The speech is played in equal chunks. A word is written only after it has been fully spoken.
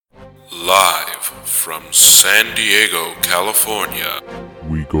Live from San Diego, California.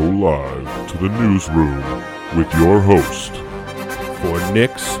 We go live to the newsroom with your host, for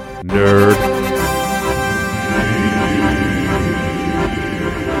Nick's Nerd.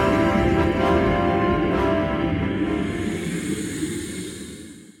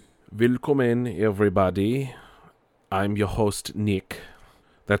 Willkommen, everybody. I'm your host, Nick.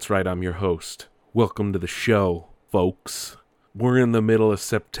 That's right, I'm your host. Welcome to the show, folks. We're in the middle of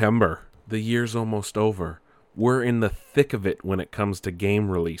September. The year's almost over. We're in the thick of it when it comes to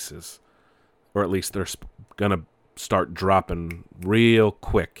game releases. Or at least they're gonna start dropping real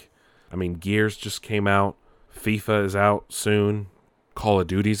quick. I mean, Gears just came out. FIFA is out soon. Call of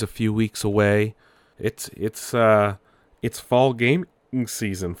Duty's a few weeks away. It's fall gaming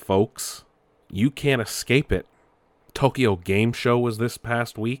season, folks. You can't escape it. Tokyo Game Show was this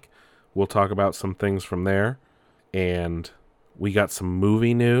past week. We'll talk about some things from there. And we got some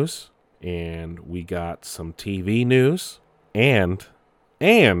movie news. And we got some TV news. And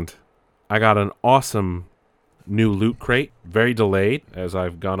I got an awesome new Loot Crate. Very delayed, as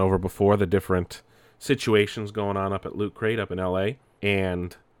I've gone over before, the different situations going on up at Loot Crate up in LA.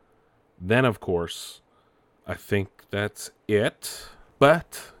 And then, of course, I think that's it.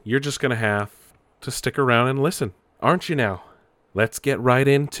 But you're just going to have to stick around and listen, aren't you now? Let's get right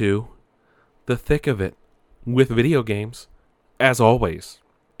into the thick of it with video games. As always,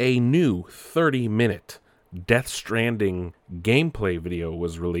 a new 30-minute Death Stranding gameplay video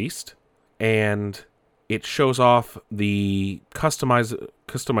was released, and it shows off the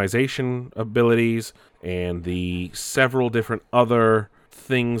customization abilities and the several different other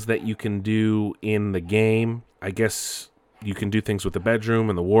things that you can do in the game. I guess you can do things with the bedroom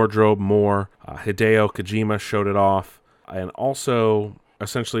and the wardrobe more. Hideo Kojima showed it off, and also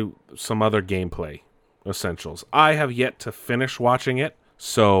essentially some other gameplay essentials. I have yet to finish watching it,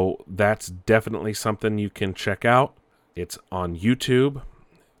 so that's definitely something you can check out. It's on YouTube,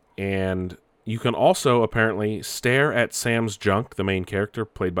 and you can also apparently stare at Sam's Junk, the main character,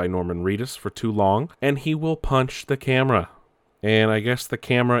 played by Norman Reedus, for too long, and he will punch the camera. And I guess the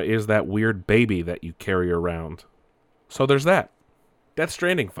camera is that weird baby that you carry around. So there's that. Death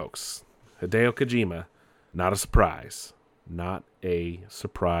Stranding, folks. Hideo Kojima. Not a surprise. Not a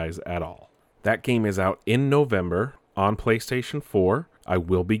surprise at all. That game is out in November on PlayStation 4. I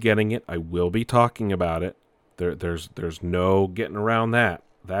will be getting it. I will be talking about it. There's no getting around that.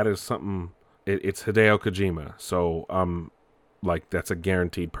 That is something. It's Hideo Kojima. So that's a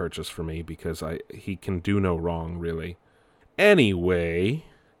guaranteed purchase for me because he can do no wrong, really. Anyway,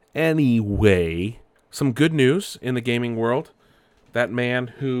 some good news in the gaming world. That man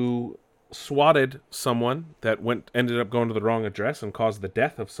who swatted someone that ended up going to the wrong address and caused the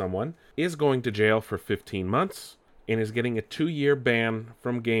death of someone is going to jail for 15 months and is getting a 2-year ban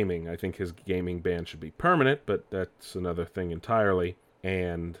from gaming. I think his gaming ban should be permanent, but that's another thing entirely.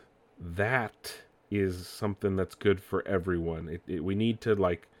 And that is something that's good for everyone. We need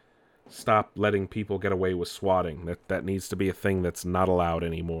to stop letting people get away with swatting. That needs to be a thing that's not allowed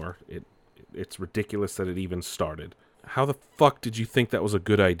anymore. It's ridiculous that it even started. How the fuck did you think that was a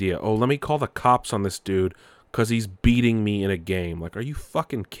good idea? Oh, let me call the cops on this dude because he's beating me in a game. Are you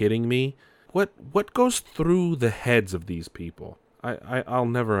fucking kidding me? What goes through the heads of these people? I'll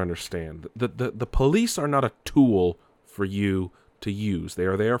never understand. The police are not a tool for you to use. They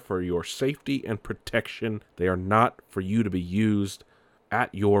are there for your safety and protection. They are not for you to be used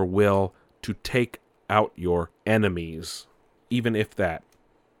at your will to take out your enemies. Even if that.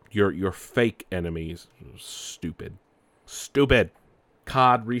 Your fake enemies. Stupid.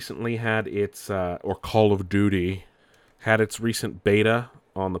 COD recently had its, or Call of Duty, had its recent beta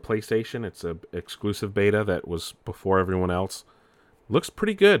on the PlayStation. It's an exclusive beta that was before everyone else. Looks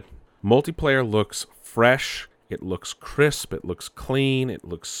pretty good. Multiplayer looks fresh. It looks crisp. It looks clean. It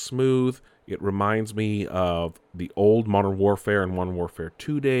looks smooth. It reminds me of the old Modern Warfare and Modern Warfare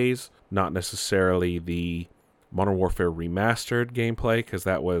 2 days. Not necessarily the Modern Warfare Remastered gameplay, because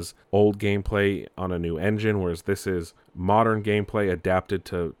that was old gameplay on a new engine, whereas this is modern gameplay adapted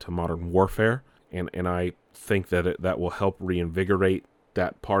to Modern Warfare. And I think that that will help reinvigorate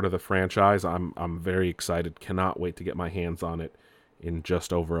that part of the franchise. I'm very excited. Cannot wait to get my hands on it in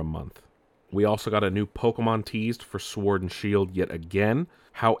just over a month. We also got a new Pokemon teased for Sword and Shield yet again.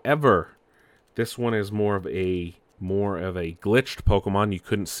 However, this one is more of a glitched Pokemon. You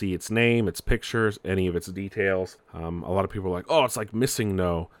couldn't see its name, its pictures, any of its details. A lot of people are like, oh, it's like Missing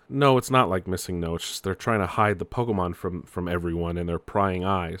No. No, it's not like Missing No. It's just they're trying to hide the Pokemon from everyone and their prying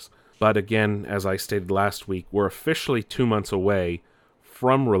eyes. But again, as I stated last week, we're officially 2 months away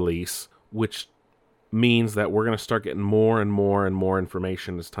from release, which means that we're going to start getting more and more and more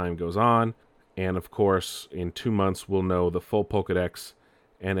information as time goes on. And of course, in 2 months, we'll know the full Pokedex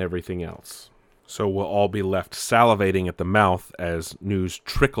and everything else. So we'll all be left salivating at the mouth as news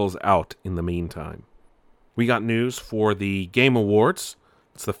trickles out in the meantime. We got news for the Game Awards.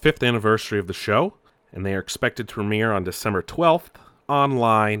 It's the 5th anniversary of the show, and they are expected to premiere on December 12th,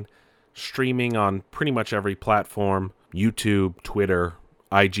 online, streaming on pretty much every platform: YouTube, Twitter,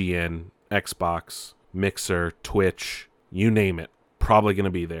 IGN, Xbox, Mixer, Twitch, you name it. Probably going to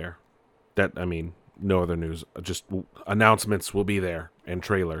be there. No other news. Just announcements will be there, and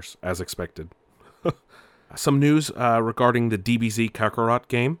trailers, as expected. Some news regarding the DBZ Kakarot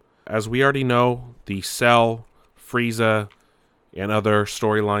game. As we already know, the Cell, Frieza, and other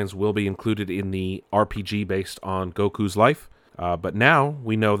storylines will be included in the RPG based on Goku's life. But now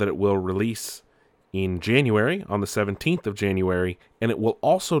we know that it will release in January, on the 17th of January, and it will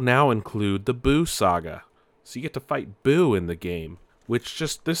also now include the Buu saga. So you get to fight Buu in the game, which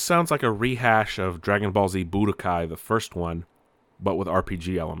this sounds like a rehash of Dragon Ball Z Budokai, the first one, but with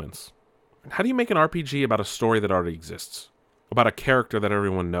RPG elements. How do you make an RPG about a story that already exists? About a character that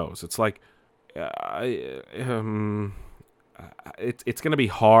everyone knows? It's like, it's going to be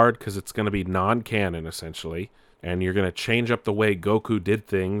hard because it's going to be non-canon, essentially. And you're going to change up the way Goku did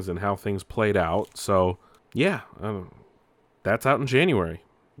things and how things played out. So, yeah, that's out in January,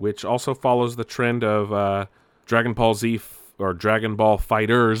 which also follows the trend of Dragon Ball Z or Dragon Ball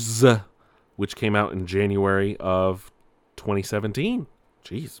FighterZ, which came out in January of 2017.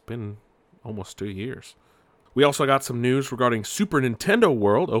 Jeez, it's been almost 2 years. We also got some news regarding Super Nintendo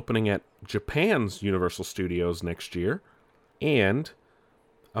World opening at Japan's Universal Studios next year. And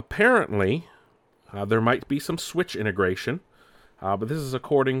apparently, there might be some Switch integration. But this is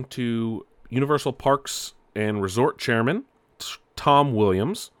according to Universal Parks and Resort Chairman Tom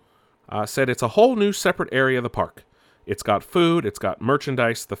Williams. Said it's a whole new separate area of the park. It's got food, it's got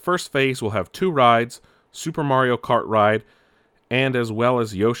merchandise. The first phase will have 2 rides, Super Mario Kart ride, and as well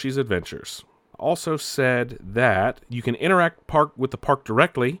as Yoshi's Adventures. Also said that you can interact with the park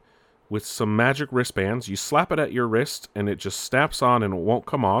directly with some magic wristbands. You slap it at your wrist and it just snaps on and it won't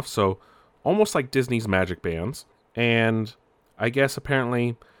come off. So almost like Disney's magic bands. And I guess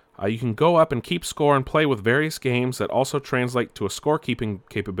apparently you can go up and keep score and play with various games that also translate to a scorekeeping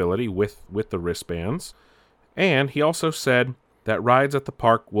capability with the wristbands. And he also said that rides at the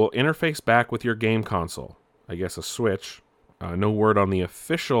park will interface back with your game console. I guess a Switch. No word on the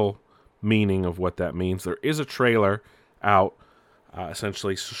official meaning of what that means. There is a trailer out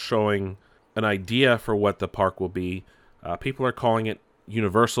essentially showing an idea for what the park will be. People are calling it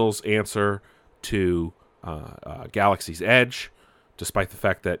Universal's answer to Galaxy's Edge, despite the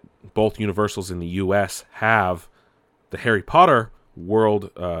fact that both Universals in the U.S. have the Harry Potter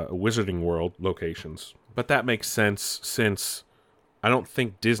world, Wizarding World locations. But that makes sense since I don't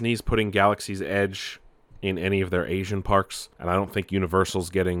think Disney's putting Galaxy's Edge in any of their Asian parks, and I don't think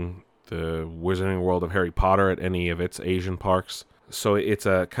Universal's getting the Wizarding World of Harry Potter at any of its Asian parks. So it's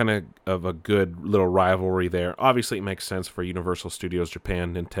a kind of a good little rivalry there. Obviously, it makes sense for Universal Studios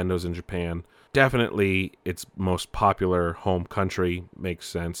Japan. Nintendo's in Japan. Definitely its most popular home country makes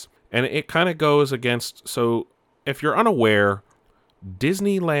sense. And it kind of goes against... So if you're unaware,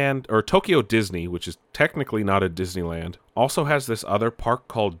 Disneyland, or Tokyo Disney, which is technically not a Disneyland, also has this other park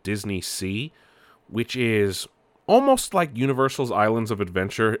called Disney Sea, which is almost like Universal's Islands of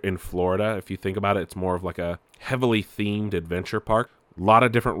Adventure in Florida. If you think about it, it's more of like a heavily themed adventure park. A lot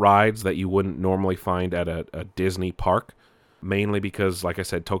of different rides that you wouldn't normally find at a Disney park. Mainly because, like I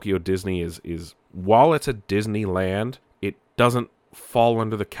said, Tokyo Disney is while it's a Disneyland, it doesn't fall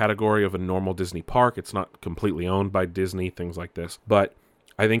under the category of a normal Disney park. It's not completely owned by Disney, things like this. But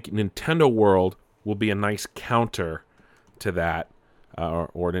I think Nintendo World will be a nice counter to that.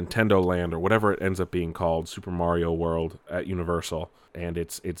 Or Nintendo Land, or whatever it ends up being called, Super Mario World at Universal. And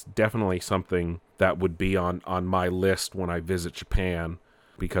it's definitely something that would be on my list when I visit Japan,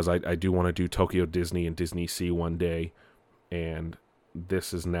 because I do want to do Tokyo Disney and Disney Sea one day, and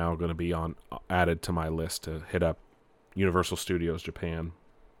this is now going to be added to my list to hit up Universal Studios Japan.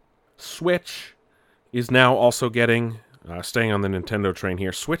 Switch is now also getting, staying on the Nintendo train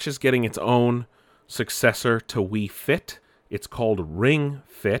here, Switch is getting its own successor to Wii Fit. It's called Ring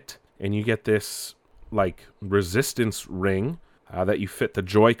Fit, and you get this like resistance ring that you fit the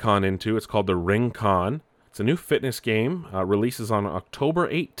Joy-Con into. It's called the Ring-Con. It's a new fitness game. Releases on October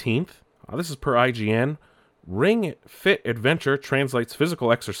 18th. This is per IGN. Ring Fit Adventure translates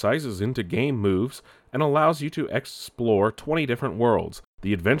physical exercises into game moves and allows you to explore 20 different worlds.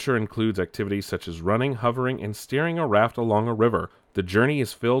 The adventure includes activities such as running, hovering, and steering a raft along a river. The journey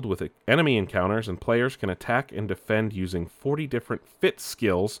is filled with enemy encounters, and players can attack and defend using 40 different fit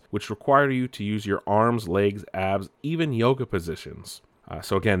skills, which require you to use your arms, legs, abs, even yoga positions.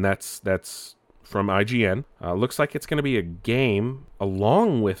 So again, that's from IGN. Looks like it's going to be a game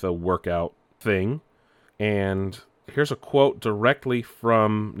along with a workout thing. And here's a quote directly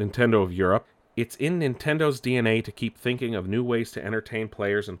from Nintendo of Europe. It's in Nintendo's DNA to keep thinking of new ways to entertain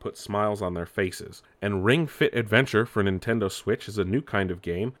players and put smiles on their faces. And Ring Fit Adventure for Nintendo Switch is a new kind of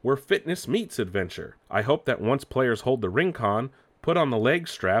game where fitness meets adventure. I hope that once players hold the Ring Con, put on the leg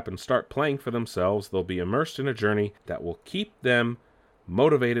strap, and start playing for themselves, they'll be immersed in a journey that will keep them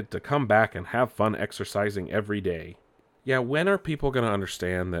motivated to come back and have fun exercising every day. Yeah, when are people going to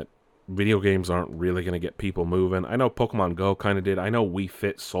understand that video games aren't really going to get people moving? I know Pokemon Go kind of did. I know Wii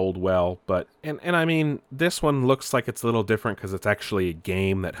Fit sold well, but... And I mean, this one looks like it's a little different because it's actually a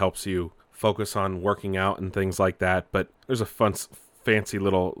game that helps you focus on working out and things like that, but there's a fancy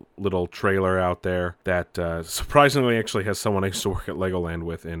little trailer out there that surprisingly actually has someone I used to work at Legoland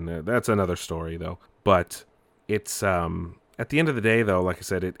with, and that's another story, though. But it's... At the end of the day, though, like I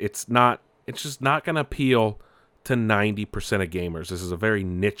said, it's just not going to appeal to 90% of gamers. This is a very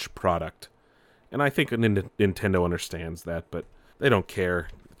niche product. And I think Nintendo understands that, but they don't care.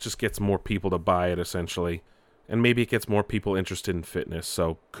 It just gets more people to buy it, essentially. And maybe it gets more people interested in fitness,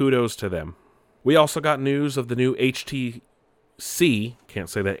 so kudos to them. We also got news of the new HTC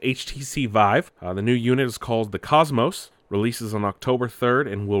Vive. The new unit is called the Cosmos, releases on October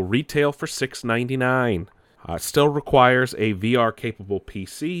 3rd, and will retail for $699. It still requires a VR-capable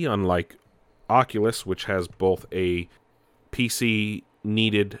PC, unlike Oculus, which has both a PC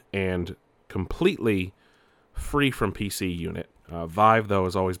needed and completely free from PC unit. Vive, though,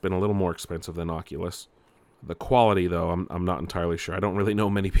 has always been a little more expensive than Oculus. The quality, though, I'm not entirely sure. I don't really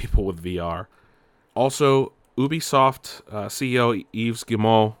know many people with VR. Also, Ubisoft CEO Yves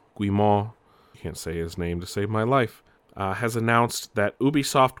Guillemot, can't say his name to save my life, has announced that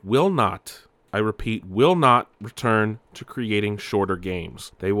Ubisoft will not return to creating shorter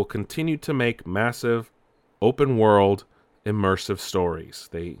games. They will continue to make massive, open-world, immersive stories.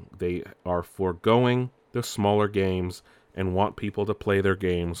 They are foregoing the smaller games and want people to play their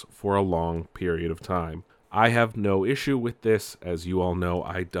games for a long period of time. I have no issue with this. As you all know,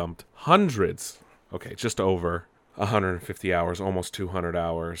 I dumped just over 150 hours, almost 200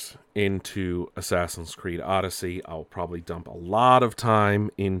 hours into Assassin's Creed Odyssey. I'll probably dump a lot of time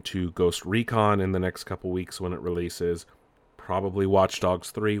into Ghost Recon in the next couple weeks when it releases, probably Watch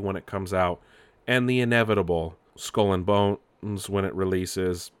Dogs 3 when it comes out, and the inevitable Skull and Bones when it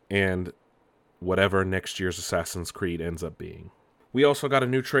releases, and whatever next year's Assassin's Creed ends up being. We also got a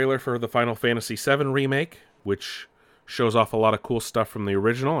new trailer for the Final Fantasy VII Remake, which shows off a lot of cool stuff from the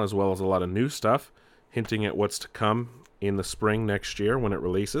original, as well as a lot of new stuff, hinting at what's to come in the spring next year when it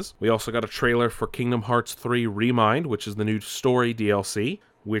releases. We also got a trailer for Kingdom Hearts 3 Remind, which is the new story DLC,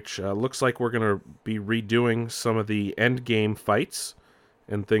 which looks like we're going to be redoing some of the endgame fights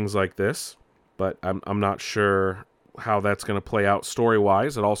and things like this, but I'm not sure how that's going to play out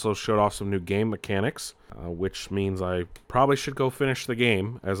story-wise. It also showed off some new game mechanics, which means I probably should go finish the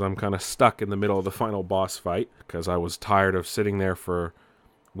game, as I'm kind of stuck in the middle of the final boss fight, because I was tired of sitting there for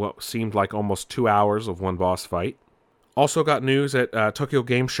what seemed like almost 2 hours of one boss fight. Also got news at Tokyo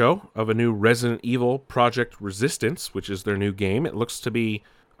Game Show of a new Resident Evil Project Resistance, which is their new game. It looks to be,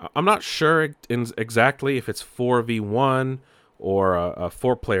 I'm not sure exactly if it's 4v1 or a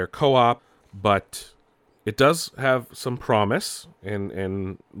 4-player co-op, but it does have some promise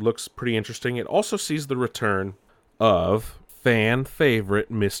and looks pretty interesting. It also sees the return of fan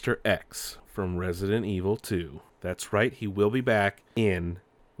favorite Mr. X from Resident Evil 2. That's right, he will be back in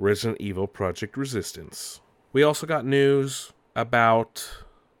Resident Evil Project Resistance. We also got news about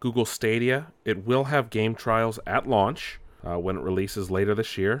Google Stadia. It will have game trials at launch when it releases later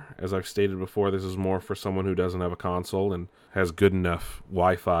this year. As I've stated before, this is more for someone who doesn't have a console and has good enough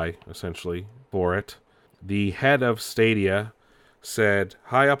Wi-Fi, essentially, for it. The head of Stadia said,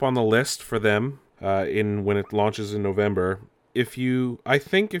 high up on the list for them when it launches in November, I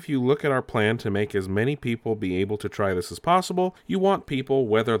think if you look at our plan to make as many people be able to try this as possible, you want people,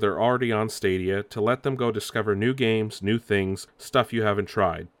 whether they're already on Stadia, to let them go discover new games, new things, stuff you haven't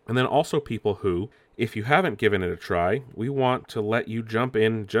tried. And then also people who, if you haven't given it a try, we want to let you jump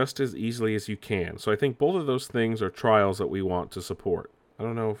in just as easily as you can. So I think both of those things are trials that we want to support. I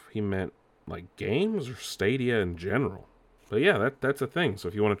don't know if he meant like games or Stadia in general. But yeah, that's a thing. So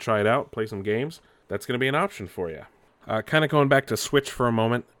if you want to try it out, play some games, that's going to be an option for you. Kind of going back to Switch for a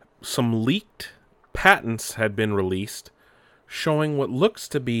moment, some leaked patents had been released showing what looks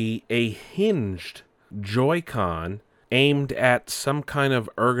to be a hinged Joy-Con aimed at some kind of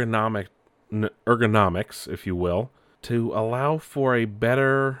ergonomics, if you will, to allow for a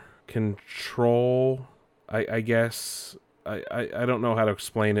better control, I guess. I don't know how to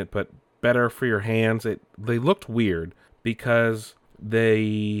explain it, but better for your hands. They looked weird because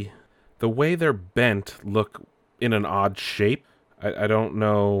the way they're bent look in an odd shape. I don't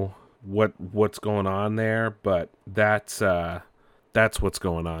know what's going on there, but that's what's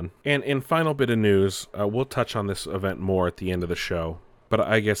going on. And in final bit of news, we'll touch on this event more at the end of the show, but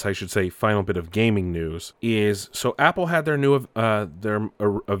I guess I should say final bit of gaming news is, so Apple had their new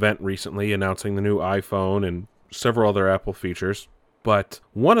event recently announcing the new iPhone and several other Apple features, but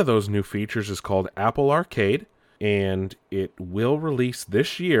one of those new features is called Apple Arcade, and it will release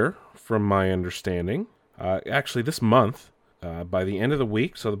this year, from my understanding. Actually, this month, by the end of the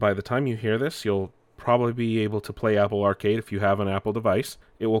week, so by the time you hear this, you'll probably be able to play Apple Arcade if you have an Apple device.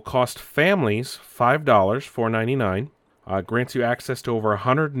 It will cost families $5, $4.99. Grants you access to over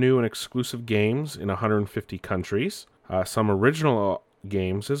 100 new and exclusive games in 150 countries. Some original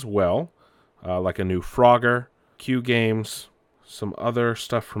games as well, like a new Frogger, Q Games, some other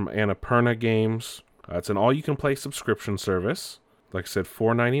stuff from Annapurna Games. It's an all-you-can-play subscription service. Like I said,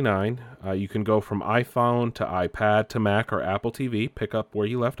 $4.99. You can go from iPhone to iPad to Mac or Apple TV. Pick up where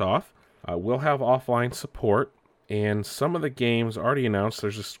you left off. We'll have offline support. And some of the games already announced.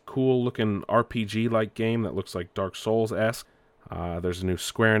 There's this cool-looking RPG-like game that looks like Dark Souls-esque. There's a new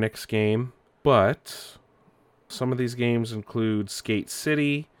Square Enix game. But some of these games include Skate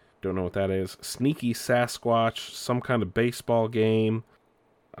City. Don't know what that is. Sneaky Sasquatch. Some kind of baseball game.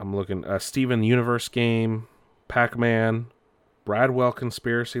 I'm looking. Steven Universe game. Pac-Man. Bradwell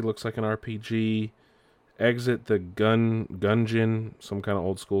Conspiracy looks like an RPG. Exit the Gungeon, some kind of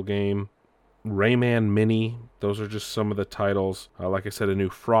old school game. Rayman Mini, those are just some of the titles. Like I said, a new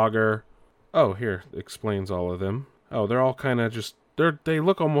Frogger. Oh, here, explains all of them. Oh, they're all kind of just, they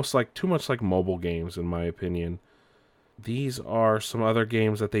look almost like, too much like mobile games in my opinion. These are some other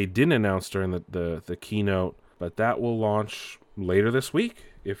games that they didn't announce during the keynote, but that will launch later this week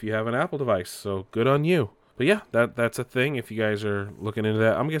if you have an Apple device, so good on you. But yeah, that's a thing if you guys are looking into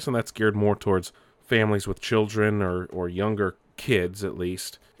that. I'm guessing that's geared more towards families with children or younger kids at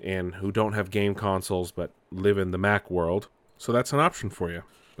least, and who don't have game consoles but live in the Mac world. So that's an option for you.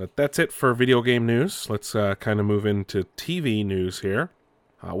 But that's it for video game news. Let's kind of move into TV news here.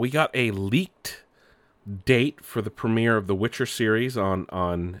 We got a leaked date for the premiere of the Witcher series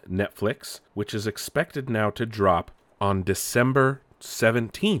on Netflix, which is expected now to drop on December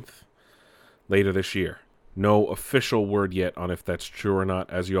 17th later this year. No official word yet on if that's true or not.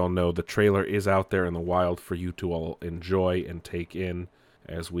 As you all know, the trailer is out there in the wild for you to all enjoy and take in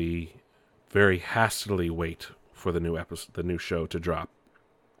as we very hastily wait for the new episode, the new show to drop.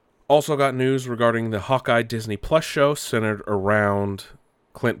 Also got news regarding the Hawkeye Disney Plus show centered around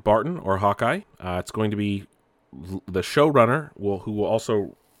Clint Barton, or Hawkeye. It's going to be the showrunner, who will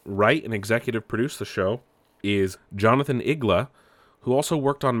also write and executive produce the show, is Jonathan Igla, who also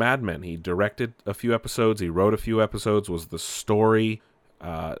worked on Mad Men. He directed a few episodes, he wrote a few episodes, was the story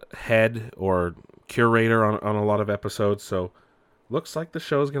head or curator on a lot of episodes, so looks like the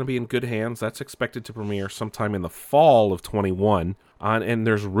show is going to be in good hands. That's expected to premiere sometime in the fall of 21. And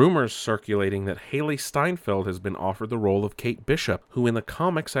there's rumors circulating that Haley Steinfeld has been offered the role of Kate Bishop, who in the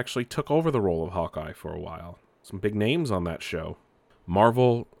comics actually took over the role of Hawkeye for a while. Some big names on that show.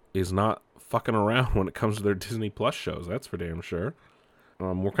 Marvel is not fucking around when it comes to their Disney Plus shows, that's for damn sure.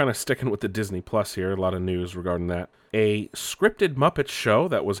 We're kind of sticking with the Disney Plus here. A lot of news regarding that. A scripted Muppets show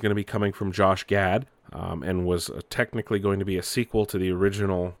that was going to be coming from Josh Gad and was technically going to be a sequel to the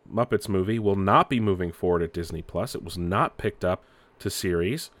original Muppets movie will not be moving forward at Disney Plus. It was not picked up to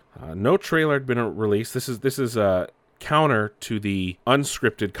series. No trailer had been released. This is a counter to the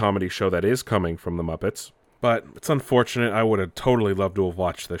unscripted comedy show that is coming from the Muppets. But it's unfortunate. I would have totally loved to have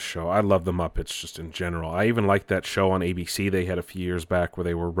watched this show. I love the Muppets just in general. I even liked that show on ABC they had a few years back where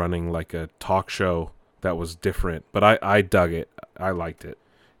they were running like a talk show that was different. But I dug it. I liked it.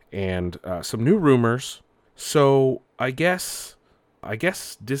 And some new rumors. So I guess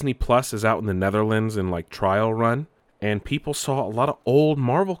Disney Plus is out in the Netherlands in like trial run. And people saw a lot of old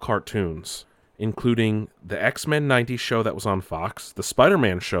Marvel cartoons, including the X-Men 90s show that was on Fox, the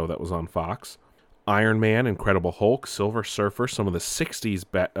Spider-Man show that was on Fox, Iron Man, Incredible Hulk, Silver Surfer, some of the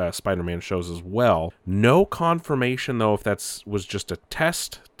 60s Spider-Man shows as well. No confirmation, though, if that was just a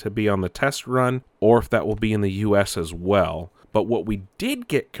test to be on the test run, or if that will be in the U.S. as well. But what we did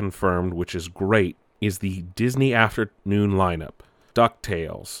get confirmed, which is great, is the Disney afternoon lineup.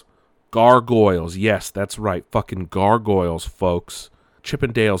 DuckTales, Gargoyles, yes, that's right, fucking Gargoyles, folks. Chip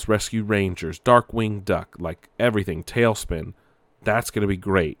and Dale's Rescue Rangers, Darkwing Duck, like everything, Tailspin. That's going to be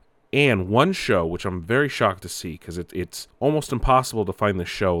great. And one show, which I'm very shocked to see, because it's almost impossible to find the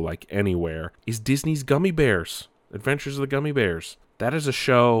show like anywhere, is Disney's Gummy Bears, Adventures of the Gummy Bears. That is a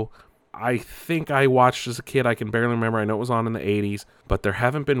show I think I watched as a kid. I can barely remember. I know it was on in the 80s, but there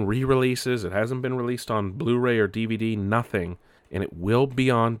haven't been re-releases. It hasn't been released on Blu-ray or DVD, nothing. And it will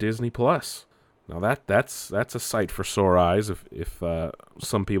be on Disney Plus. Now that's a sight for sore eyes. If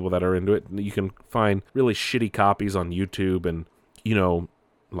some people that are into it, you can find really shitty copies on YouTube, and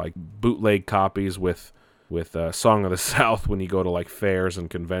like bootleg copies with Song of the South when you go to like fairs and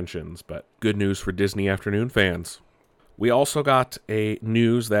conventions. But good news for Disney Afternoon fans. We also got a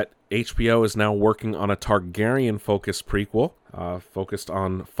news that HBO is now working on a Targaryen-focused prequel, focused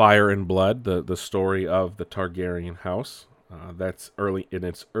on Fire and Blood, the story of the Targaryen house. That's early in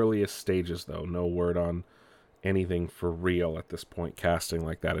its earliest stages, though. No word on anything for real at this point, casting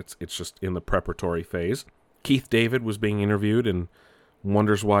like that. It's just in the preparatory phase. Keith David was being interviewed and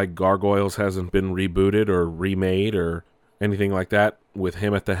wonders why Gargoyles hasn't been rebooted or remade or anything like that with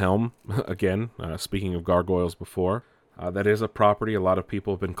him at the helm. Again, speaking of Gargoyles before, that is a property a lot of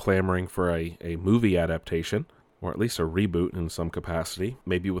people have been clamoring for a movie adaptation, or at least a reboot in some capacity.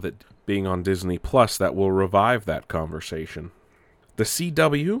 Maybe with it being on Disney Plus, that will revive that conversation. The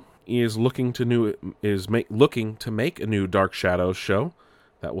CW is looking to make a new Dark Shadows show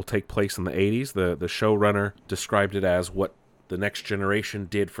that will take place in the 80s. The showrunner described it as what the Next Generation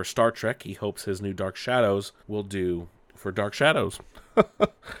did for Star Trek. He hopes his new Dark Shadows will do for Dark Shadows.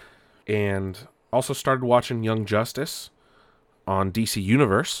 And also started watching Young Justice on DC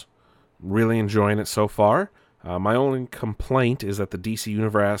Universe. Really enjoying it so far. My only complaint is that the DC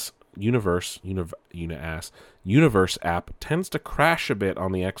Universe app tends to crash a bit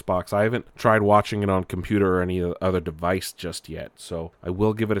on the Xbox. I haven't tried watching it on computer or any other device just yet, so I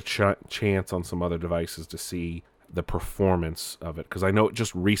will give it a chance on some other devices to see the performance of it, because I know it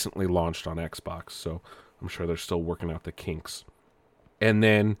just recently launched on Xbox, so I'm sure they're still working out the kinks. And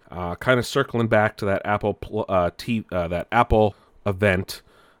then, kind of circling back to that Apple event,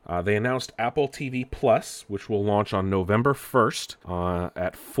 they announced Apple TV Plus, which will launch on November 1st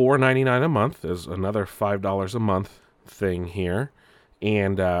at $4.99 a month. There's another $5 a month thing here,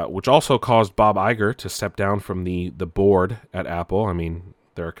 and which also caused Bob Iger to step down from the board at Apple. I mean,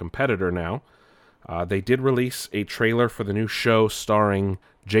 they're a competitor now. They did release a trailer for the new show starring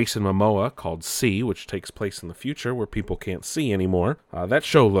Jason Momoa called See, which takes place in the future where people can't see anymore. That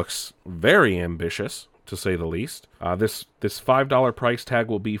show looks very ambitious, to say the least. This $5 price tag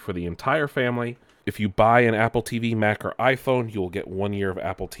will be for the entire family. If you buy an Apple TV, Mac, or iPhone, you'll get 1 year of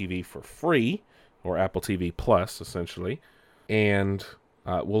Apple TV for free, or Apple TV Plus, essentially. And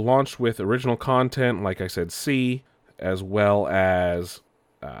we'll launch with original content, like I said, See, as well as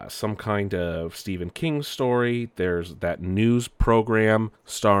some kind of Stephen King story. There's that news program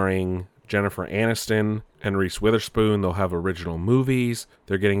starring Jennifer Aniston and Reese Witherspoon. They'll have original movies.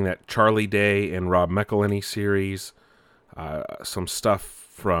 They're getting that Charlie Day and Rob McElhenney series. Some stuff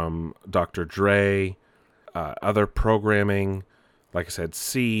from Dr. Dre. Other programming, like I said,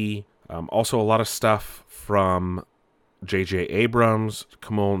 See. Also a lot of stuff from J.J. Abrams.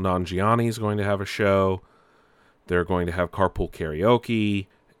 Kumail Nanjiani is going to have a show. They're going to have Carpool Karaoke,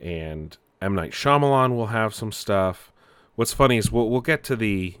 and M. Night Shyamalan will have some stuff. What's funny is we'll get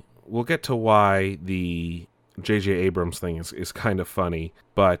to why the J.J. Abrams thing is kind of funny,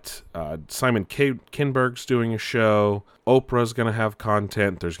 but Simon Kinberg's doing a show. Oprah's going to have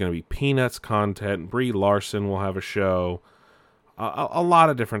content. There's going to be Peanuts content. Brie Larson will have a show. A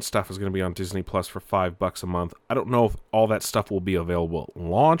lot of different stuff is going to be on Disney Plus for $5 a month. I don't know if all that stuff will be available at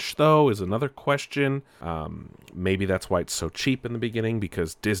launch, though, is another question. Maybe that's why it's so cheap in the beginning,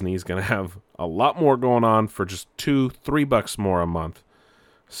 because Disney's going to have a lot more going on for just $2-3 more a month.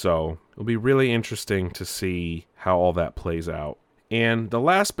 So it'll be really interesting to see how all that plays out. And the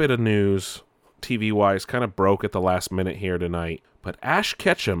last bit of news, TV-wise, kind of broke at the last minute here tonight, but Ash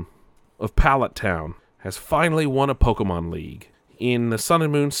Ketchum of Pallet Town has finally won a Pokemon League. In the Sun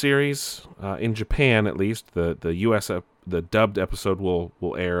and Moon series, in Japan at least, the dubbed episode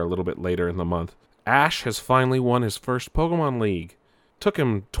will air a little bit later in the month. Ash has finally won his first Pokemon League. Took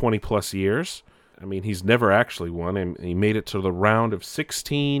him 20 plus years. I mean, he's never actually won, and he made it to the round of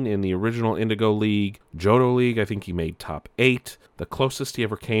 16 in the original Indigo League. Johto League, I think he made top 8. The closest he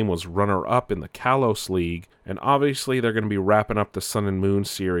ever came was runner-up in the Kalos League, and obviously they're going to be wrapping up the Sun and Moon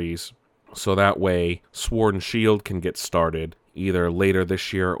series, so that way Sword and Shield can get started either later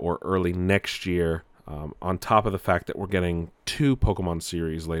this year or early next year, on top of the fact that we're getting 2 Pokemon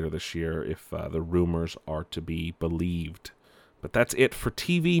series later this year, if the rumors are to be believed. But that's it for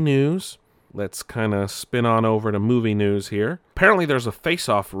TV news. Let's kind of spin on over to movie news here. Apparently there's a Face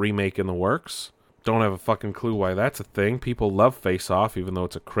Off remake in the works. Don't have a fucking clue why that's a thing. People love Face Off, even though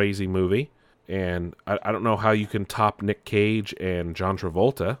it's a crazy movie. And I don't know how you can top Nick Cage and John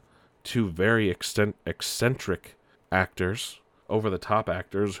Travolta, two very eccentric actors, over-the-top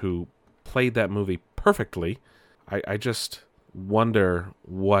actors who played that movie perfectly. I just wonder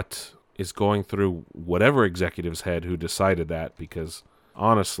what is going through whatever executive's head who decided that, because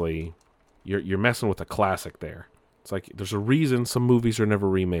honestly, you're messing with a classic there. It's like there's a reason some movies are never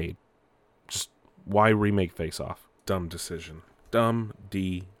remade. Just why remake Face Off? Dumb decision. Dumb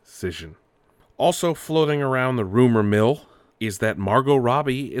decision. Also floating around the rumor mill is that Margot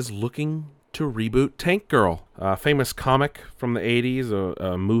Robbie is looking to reboot Tank Girl, a famous comic from the 80s,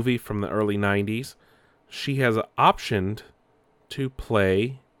 a movie from the early 90s. She has optioned to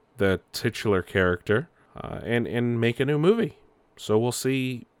play the titular character and make a new movie. So we'll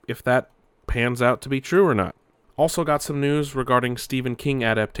see if that pans out to be true or not. Also got some news regarding Stephen King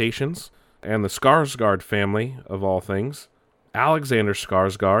adaptations and the Skarsgård family, of all things. Alexander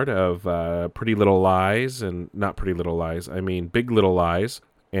Skarsgård of Pretty Little Lies, and not Pretty Little Lies, I mean Big Little Lies,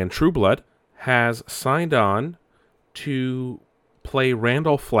 and True Blood, has signed on to play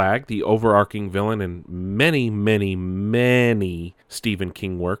Randall Flagg, the overarching villain in many, many, many Stephen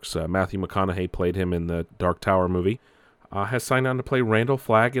King works. Matthew McConaughey played him in the Dark Tower movie. Has signed on to play Randall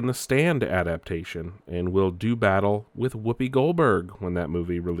Flagg in the Stand adaptation, and will do battle with Whoopi Goldberg when that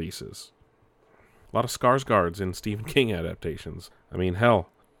movie releases. A lot of Skarsgårds in Stephen King adaptations. I mean, hell,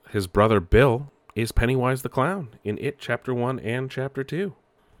 his brother Bill is Pennywise the Clown in It Chapter 1 and Chapter 2.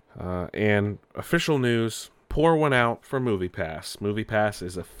 And official news, pour one out for MoviePass. MoviePass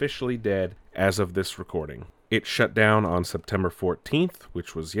is officially dead as of this recording. It shut down on September 14th,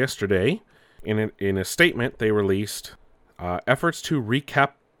 which was yesterday. In a statement they released, efforts to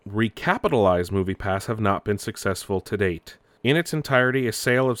recapitalize MoviePass have not been successful to date. In its entirety, a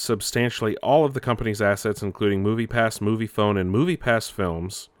sale of substantially all of the company's assets, including MoviePass, MoviePhone, and MoviePass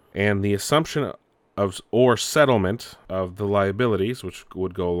Films, and the assumption of or settlement of the liabilities, which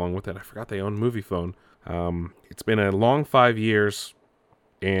would go along with it. I forgot they own MoviePhone. It's been a long 5 years,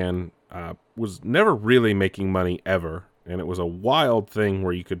 and was never really making money ever. And it was a wild thing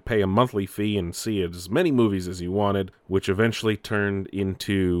where you could pay a monthly fee and see as many movies as you wanted, which eventually turned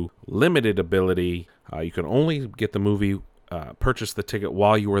into limited ability. You could only get the movie, purchase the ticket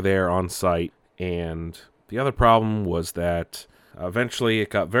while you were there on site. And the other problem was that eventually it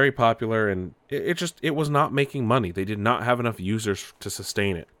got very popular, and it was not making money. They did not have enough users to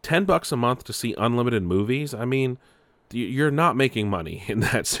sustain it. $10 a month to see unlimited movies. I mean, you're not making money in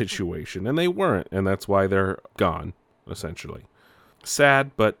that situation, and they weren't, and that's why they're gone, essentially.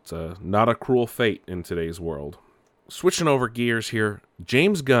 Sad, but not a cruel fate in today's world. Switching over gears here,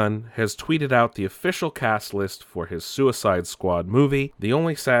 James Gunn has tweeted out the official cast list for his Suicide Squad movie. The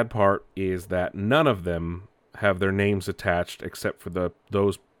only sad part is that none of them have their names attached except for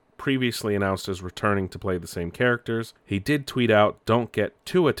those previously announced as returning to play the same characters. He did tweet out, "Don't get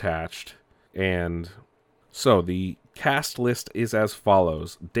too attached." And so the cast list is as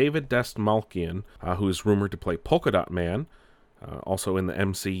follows. David Dastmalchian, who is rumored to play Polka Dot Man, also in the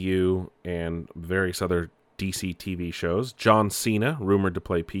MCU and various other DC TV shows. John Cena, rumored to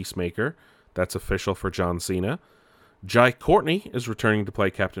play Peacemaker. That's official for John Cena. Jai Courtney is returning to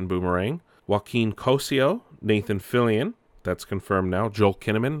play Captain Boomerang. Joaquin Cosio, Nathan Fillion, that's confirmed now. Joel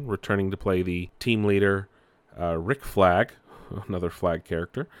Kinnaman, returning to play the team leader, Rick Flag, another Flag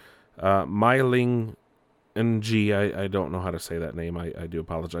character. Mei-Ling Ng, I don't know how to say that name, I do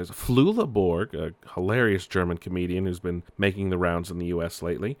apologize. Flula Borg, a hilarious German comedian who's been making the rounds in the U.S.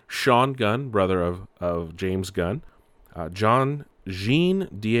 lately. Sean Gunn, brother of James Gunn. Jean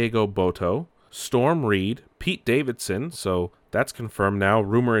Diego Boto. Storm Reed. Pete Davidson, so that's confirmed now.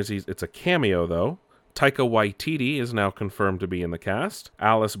 Rumor is it's a cameo, though. Taika Waititi is now confirmed to be in the cast.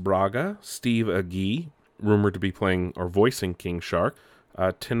 Alice Braga. Steve Agee, rumored to be playing or voicing King Shark.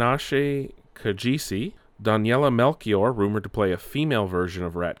 Tinashe Kajisi. Daniela Melchior, rumored to play a female version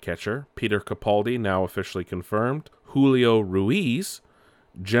of Ratcatcher. Peter Capaldi, now officially confirmed. Julio Ruiz.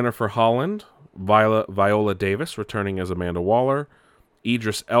 Jennifer Holland. Viola Davis, returning as Amanda Waller.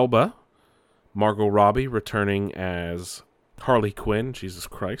 Idris Elba. Margot Robbie, returning as Harley Quinn. Jesus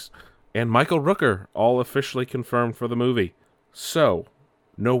Christ. And Michael Rooker, all officially confirmed for the movie. So,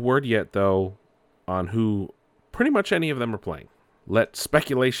 no word yet, though, on who pretty much any of them are playing. Let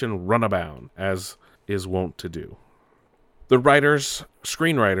speculation run abound, as is wont to do. The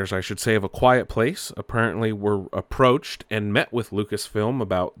screenwriters, I should say, of A Quiet Place apparently were approached and met with Lucasfilm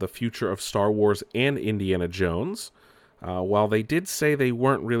about the future of Star Wars and Indiana Jones. While they did say they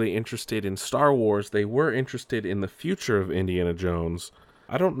weren't really interested in Star Wars, they were interested in the future of Indiana Jones.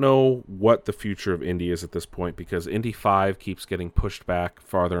 I don't know what the future of Indy is at this point because Indy 5 keeps getting pushed back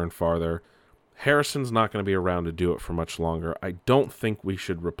farther and farther. Harrison's not going to be around to do it for much longer. I don't think we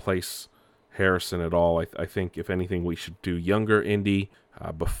should replace Harrison at all. I think, if anything, we should do younger Indy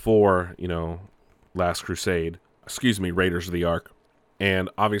before, Last Crusade. Raiders of the Ark. And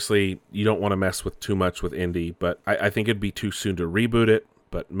obviously, you don't want to mess with too much with Indy, but I think it'd be too soon to reboot it,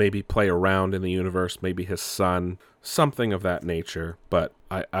 but maybe play around in the universe, maybe his son, something of that nature. But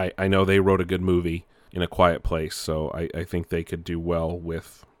I know they wrote a good movie in A Quiet Place, so I think they could do well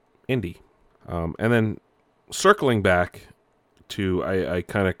with Indy. And then circling back to, I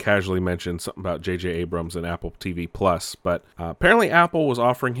kind of casually mentioned something about J.J. Abrams and Apple TV Plus, but apparently Apple was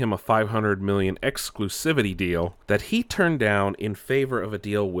offering him a $500 million exclusivity deal that he turned down in favor of a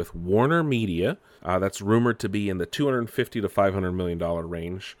deal with Warner Media. That's rumored to be in the $250 to $500 million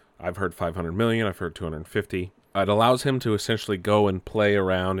range. I've heard $500 million, I've heard $250. It allows him to essentially go and play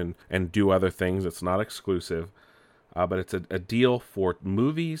around and do other things. It's not exclusive. But it's a deal for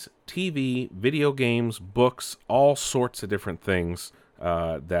movies, TV, video games, books, all sorts of different things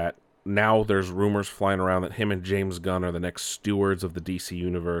that now there's rumors flying around that him and James Gunn are the next stewards of the DC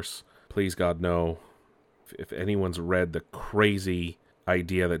universe. Please, God, no. If anyone's read the crazy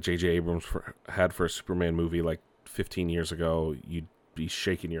idea that J.J. Abrams had for a Superman movie like 15 years ago, you'd be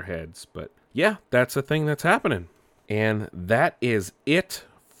shaking your heads. But yeah, that's a thing that's happening. And that is it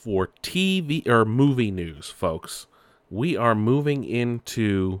for TV or movie news, folks. We are moving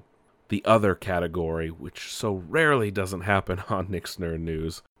into the other category, which so rarely doesn't happen on Nick's Nerd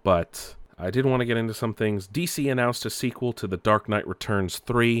News. But I did want to get into some things. DC announced a sequel to The Dark Knight Returns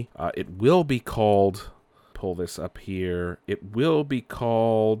 3. It will be called, pull this up here, it will be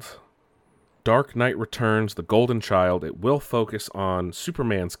called Dark Knight Returns, The Golden Child. It will focus on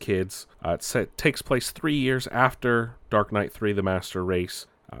Superman's kids. It takes place 3 years after Dark Knight 3, The Master Race.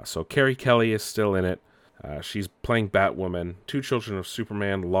 So Carrie Kelly is still in it. She's playing Batwoman, two children of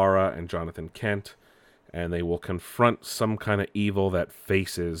Superman, Lara and Jonathan Kent, and they will confront some kind of evil that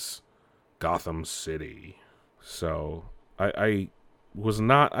faces Gotham City. So, I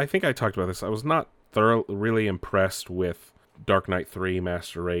think I talked about this, I was not really impressed with Dark Knight 3,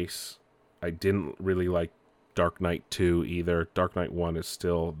 Master Race. I didn't really like Dark Knight 2 either. Dark Knight 1 is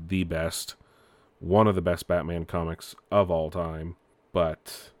still the best, one of the best Batman comics of all time,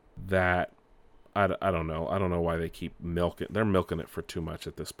 but that... I don't know. I don't know why they keep milking. They're milking it for too much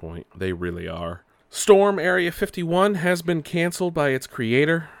at this point. They really are. Storm Area 51 has been canceled by its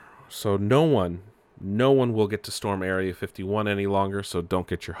creator, so no one will get to Storm Area 51 any longer, so don't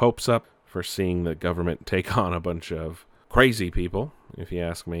get your hopes up for seeing the government take on a bunch of crazy people, if you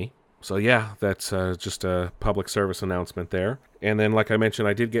ask me. So yeah, that's just a public service announcement there. And then, like I mentioned,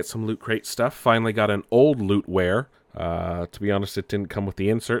 I did get some Loot Crate stuff. Finally got an old Lootware. To be honest, it didn't come with the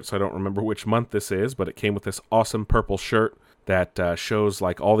insert, so I don't remember which month this is, but it came with this awesome purple shirt that shows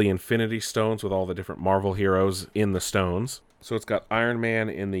like all the Infinity Stones with all the different Marvel heroes in the stones. So it's got Iron Man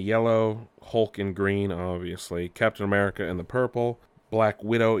in the yellow, Hulk in green, obviously, Captain America in the purple, Black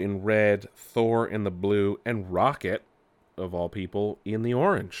Widow in red, Thor in the blue, and Rocket, of all people, in the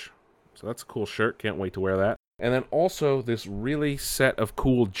orange. So that's a cool shirt. Can't wait to wear that. And then also this really set of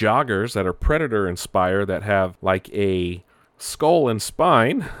cool joggers that are Predator-inspired that have like a skull and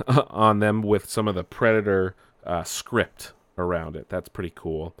spine on them with some of the Predator script around it. That's pretty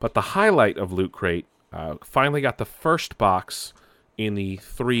cool. But the highlight of Loot Crate, finally got the first box in the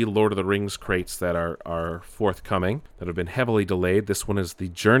 3 Lord of the Rings crates that are forthcoming, that have been heavily delayed. This one is The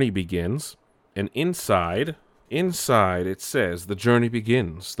Journey Begins. And inside it says, "The journey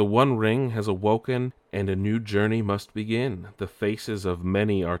begins. The One Ring has awoken, and a new journey must begin. The faces of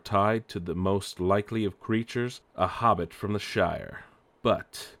many are tied to the most likely of creatures, a hobbit from the Shire.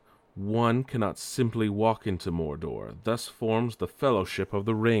 But one cannot simply walk into Mordor. Thus forms the Fellowship of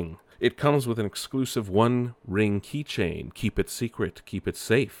the Ring. It comes with an exclusive One Ring keychain. Keep it secret, keep it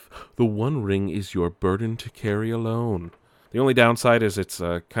safe. The One Ring is your burden to carry alone." The only downside is it's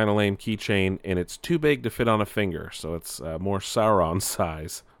a kind of lame keychain, and it's too big to fit on a finger, so it's more Sauron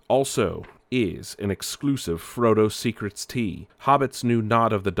size. Also is an exclusive Frodo Secrets tee. Hobbits knew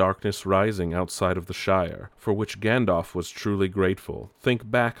not of the darkness rising outside of the Shire, for which Gandalf was truly grateful. Think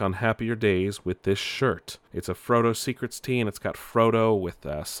back on happier days with this shirt. It's a Frodo Secrets tee, and it's got Frodo with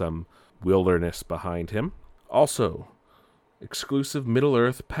some wilderness behind him. Also, exclusive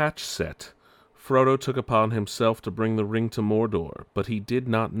Middle-earth patch set. Frodo took upon himself to bring the ring to Mordor, but he did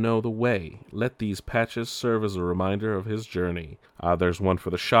not know the way. Let these patches serve as a reminder of his journey. There's one for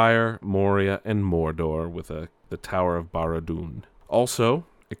the Shire, Moria, and Mordor with the Tower of Barad-dûn. Also,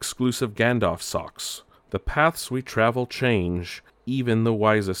 exclusive Gandalf socks. The paths we travel change, even the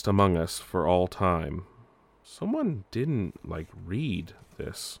wisest among us for all time. Someone didn't, read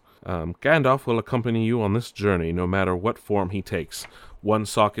this. Gandalf will accompany you on this journey, no matter what form he takes. One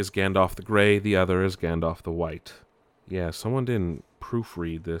sock is Gandalf the Grey, the other is Gandalf the White. Yeah, someone didn't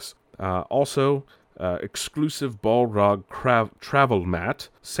proofread this. Also, exclusive Balrog travel mat.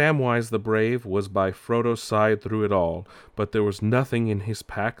 Samwise the Brave was by Frodo's side through it all, but there was nothing in his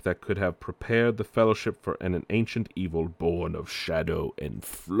pack that could have prepared the Fellowship for an ancient evil born of shadow and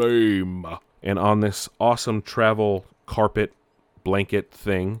flame. And on this awesome travel carpet blanket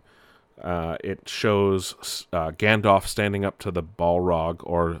thing, it shows Gandalf standing up to the Balrog,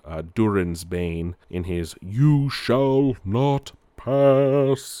 or Durin's Bane, in his "You shall not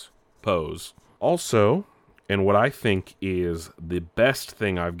pass" pose. Also, and what I think is the best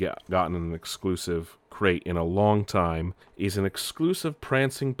thing I've gotten in an exclusive crate in a long time, is an exclusive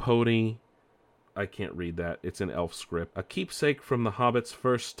Prancing Pony. I can't read that. It's in elf script. A keepsake from the Hobbit's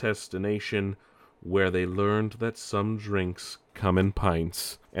first destination, where they learned that some drinks come in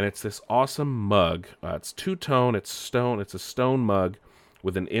pints. And it's this awesome mug. It's two-tone, it's stone. It's a stone mug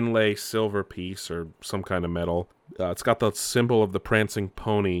with an inlay silver piece or some kind of metal. It's got the symbol of the Prancing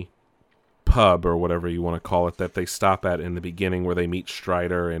Pony pub, or whatever you want to call it, that they stop at in the beginning where they meet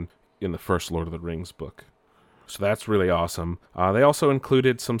Strider in the first Lord of the Rings book. So that's really awesome. They also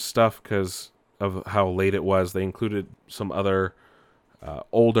included some stuff because of how late it was. They included some other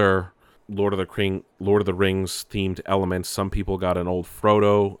older Lord of the Rings themed elements. Some people got an old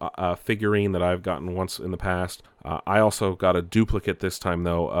Frodo figurine that I've gotten once in the past. I also got a duplicate this time,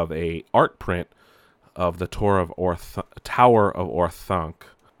 though, of a art print of the Tower of Orthanc,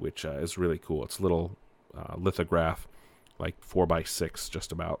 which is really cool. It's a little lithograph, like 4x6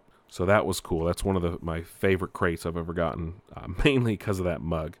 just about. So that was cool. That's one of my favorite crates I've ever gotten, mainly because of that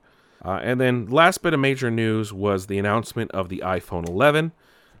mug. And then last bit of major news was the announcement of the iPhone 11.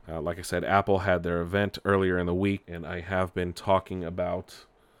 Like I said, Apple had their event earlier in the week, and I have been talking about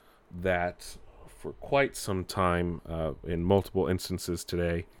that for quite some time in multiple instances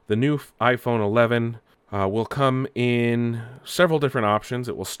today. The new iPhone 11 will come in several different options.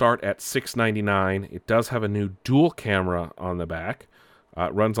 It will start at $699. It does have a new dual camera on the back.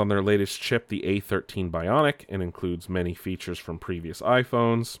 It runs on their latest chip, the A13 Bionic, and includes many features from previous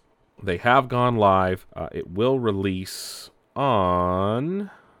iPhones. They have gone live. It will release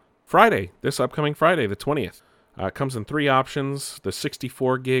on Friday, this upcoming Friday, the 20th. It comes in three options. The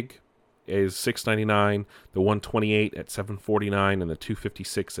 64 gig is $699, the 128 at $749, and the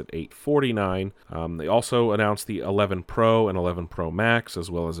 256 at $849. They also announced the 11 Pro and 11 Pro Max,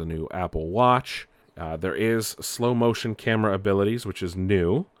 as well as a new Apple Watch. There is slow motion camera abilities, which is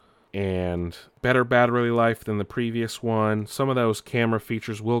new, and better battery life than the previous one. Some of those camera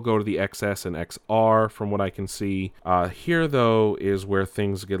features will go to the XS and XR, from what I can see. Here, though, is where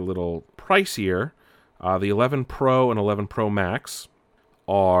things get a little pricier. The 11 Pro and 11 Pro Max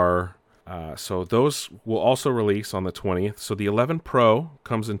are... so those will also release on the 20th. So the 11 Pro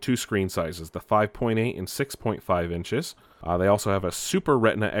comes in two screen sizes, the 5.8 and 6.5 inches. They also have a Super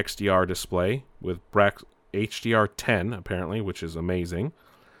Retina XDR display with HDR10, apparently, which is amazing.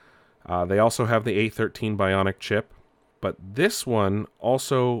 They also have the A13 Bionic chip, but this one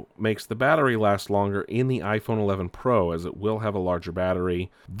also makes the battery last longer in the iPhone 11 Pro, as it will have a larger battery.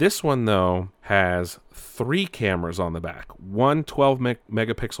 This one, though, has three cameras on the back. One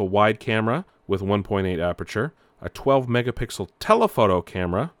 12-megapixel wide camera with 1.8 aperture, a 12-megapixel telephoto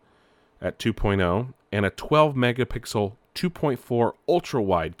camera at 2.0, and a 12-megapixel 2.4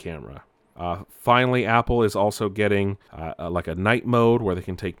 ultra-wide camera. Finally, Apple is also getting like a night mode where they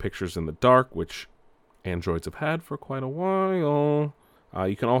can take pictures in the dark, which Androids have had for quite a while.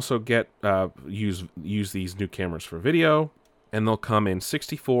 You can also use these new cameras for video, and they'll come in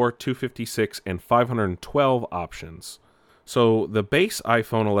 64, 256, and 512 options. So the base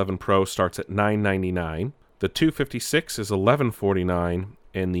iPhone 11 Pro starts at $999, the 256 is $1149,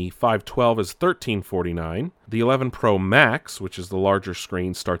 and the 512 is $1349. The 11 Pro Max, which is the larger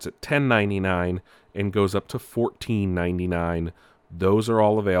screen, starts at $1099 and goes up to $1499. Those are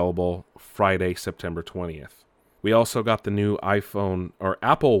all available Friday, September 20th. We also got the new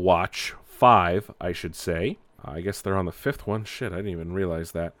Apple Watch 5, I should say. I guess they're on the fifth one. Shit, I didn't even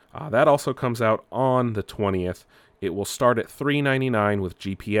realize that. That also comes out on the 20th. It will start at $399 with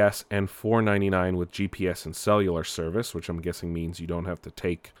GPS and $499 with GPS and cellular service, which I'm guessing means you don't have to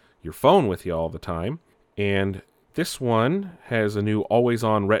take your phone with you all the time. And this one has a new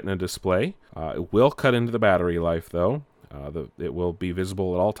always-on Retina display. It will cut into the battery life, though. It will be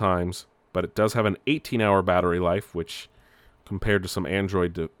visible at all times, but it does have an 18-hour battery life, which compared to some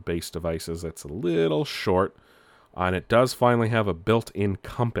Android-based devices, that's a little short. And it does finally have a built-in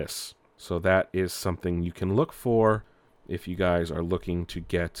compass. So that is something you can look for if you guys are looking to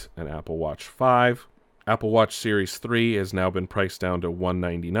get an Apple Watch 5. Apple Watch Series 3 has now been priced down to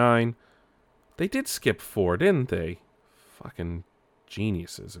 $199. They did skip 4, didn't they? Fucking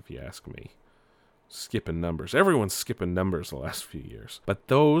geniuses, if you ask me. Skipping numbers. Everyone's skipping numbers the last few years. But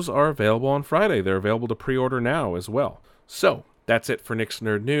those are available on Friday. They're available to pre-order now as well. So, that's it for Nick's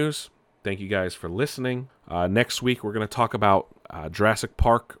Nerd News. Thank you guys for listening. Next week, we're going to talk about Jurassic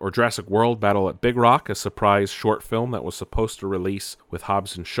Park or Jurassic World Battle at Big Rock, a surprise short film that was supposed to release with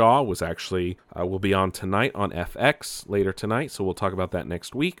Hobbs and Shaw. Was actually will be on tonight on FX later tonight, so we'll talk about that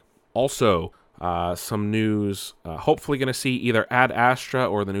next week. Also, some news. Hopefully, going to see either Ad Astra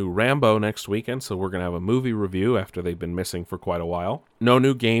or the new Rambo next weekend. So we're going to have a movie review after they've been missing for quite a while. No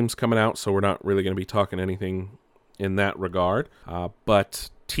new games coming out, so we're not really going to be talking anything in that regard.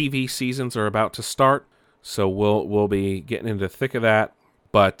 But TV seasons are about to start, so we'll be getting into the thick of that.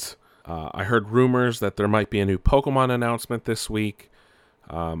 But I heard rumors that there might be a new Pokemon announcement this week.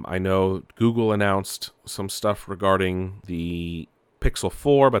 I know Google announced some stuff regarding the Pixel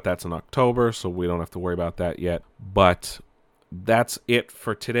 4, but that's in October, so we don't have to worry about that yet. But that's it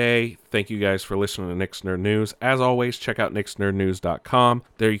for today. Thank you guys for listening to Nick's Nerd News. As always, check out nicksnerdnews.com.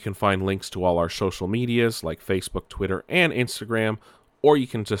 There you can find links to all our social medias like Facebook, Twitter, and Instagram. Or you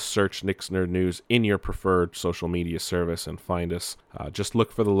can just search Nick's Nerd News in your preferred social media service and find us. Just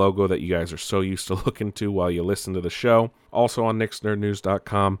look for the logo that you guys are so used to looking to while you listen to the show. Also on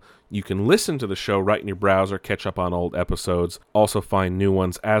nicksnerdnews.com, you can listen to the show right in your browser, catch up on old episodes, also find new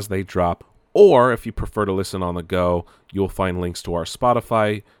ones as they drop. Or if you prefer to listen on the go, you'll find links to our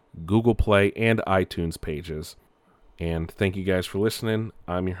Spotify, Google Play, and iTunes pages. And thank you guys for listening.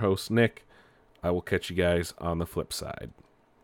 I'm your host, Nick. I will catch you guys on the flip side.